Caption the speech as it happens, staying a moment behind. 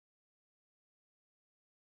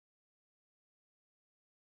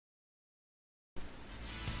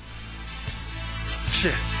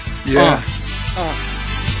Shit. Yeah.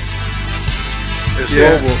 It's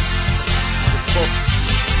Yeah. over.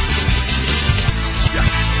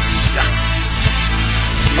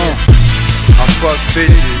 I fuck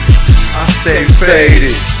bitches. I stay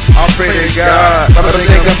faded. I pray to God, but I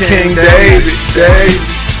think I'm King David.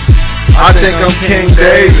 I think I'm King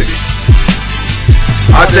David.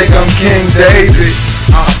 I think I'm King David.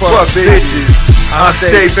 I fuck bitches. I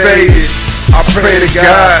stay faded. I pray to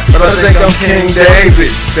God, but I think I'm King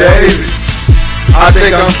David. I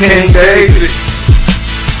think I'm King David.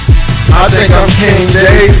 I think I'm King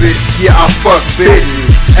David. Yeah, I fuck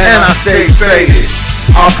bitches and I stay faded.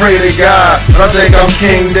 I pray to God, but I think I'm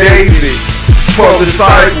King David. For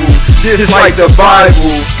disciples, just like the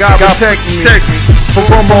Bible, God protect me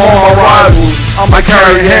from all my rivals. I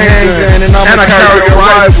carry a handgun and I carry a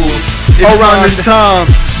rifle. Around this time,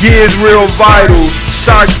 yeah, it's real vital.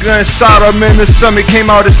 Shotgun shot him in the stomach, came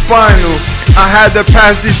out his spinal. I had to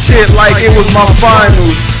pass this shit like it was my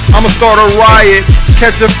finals. I'ma start a riot,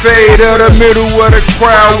 catch a fade of the middle of the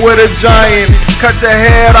crowd with a giant. Cut the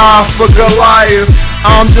head off for Goliath.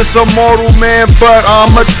 I'm just a mortal man, but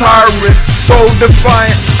I'm a tyrant. So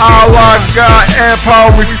defiant, Allah, God, and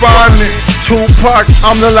power refinement. Tupac,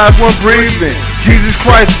 I'm the last one breathing. Jesus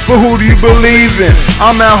Christ, but who do you believe in?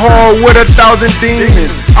 I'm at home with 1,000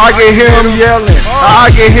 demons. I can hear him yelling, I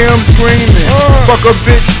can hear him screaming. Fuck a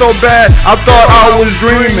bitch so bad, I thought I was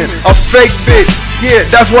dreaming. A fake bitch, yeah,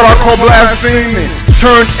 that's what I call blaspheming.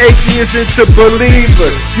 Turn atheists into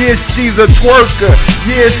believers. Yeah, she's a twerker.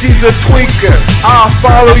 Yeah, she's a tweaker. I'll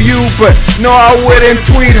follow you, but no, I wouldn't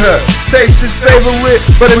tweet her. Taste to savor it,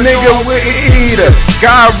 but a nigga wouldn't eat her.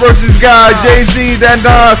 God versus God, Jay-Z, that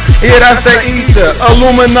Nas, yeah, that's the ether.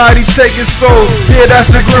 Illuminati taking souls, yeah, that's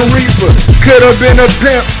the Grim Reaper. Could've been a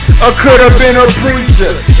pimp, or could've been a preacher.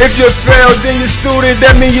 If you failed, then you're student,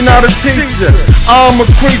 that means you're not a teacher. I'm a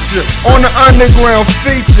creature on the underground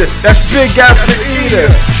feature. That's big ass to eater.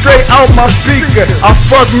 Straight out my speaker. I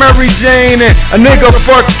fuck Mary Jane and a nigga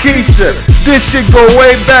fuck Keisha. This shit go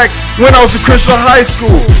way back when I was in Christian high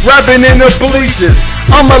school, rapping in the bleachers.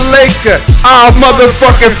 I'm a Laker, I'm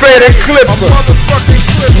motherfucking faded Clipper.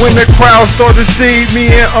 When the crowd start to see me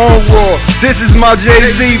in encore, this is my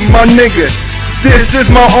Jay-Z, my nigga. This is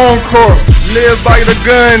my encore. Live by the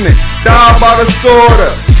gun and die by the sword.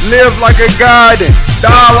 Live like a god and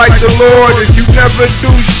die like the Lord. If you never do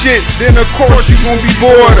shit, then of course you gon' be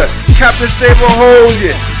bored. Captain save a hole,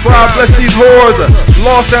 yeah. God bless these whores.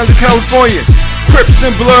 Los Angeles, California. Crips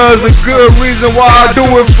and Bloods, a good reason why I do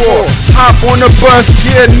it for. Hop on the bus,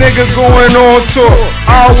 yeah, nigga going on tour.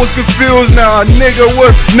 I was confused now, a nigga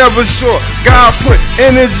was never sure. God put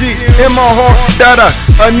energy in my heart that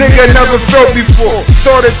a nigga never felt before.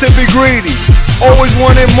 Started to be greedy, always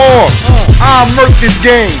wanted more. I'll murk this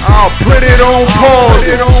game, I'll put it on pause.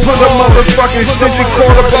 Put a motherfucking extension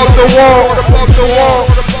cord above the wall. Out the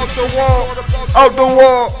wall, out the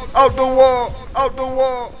wall, out the wall, out the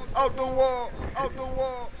wall, out the wall, out the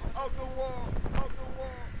wall.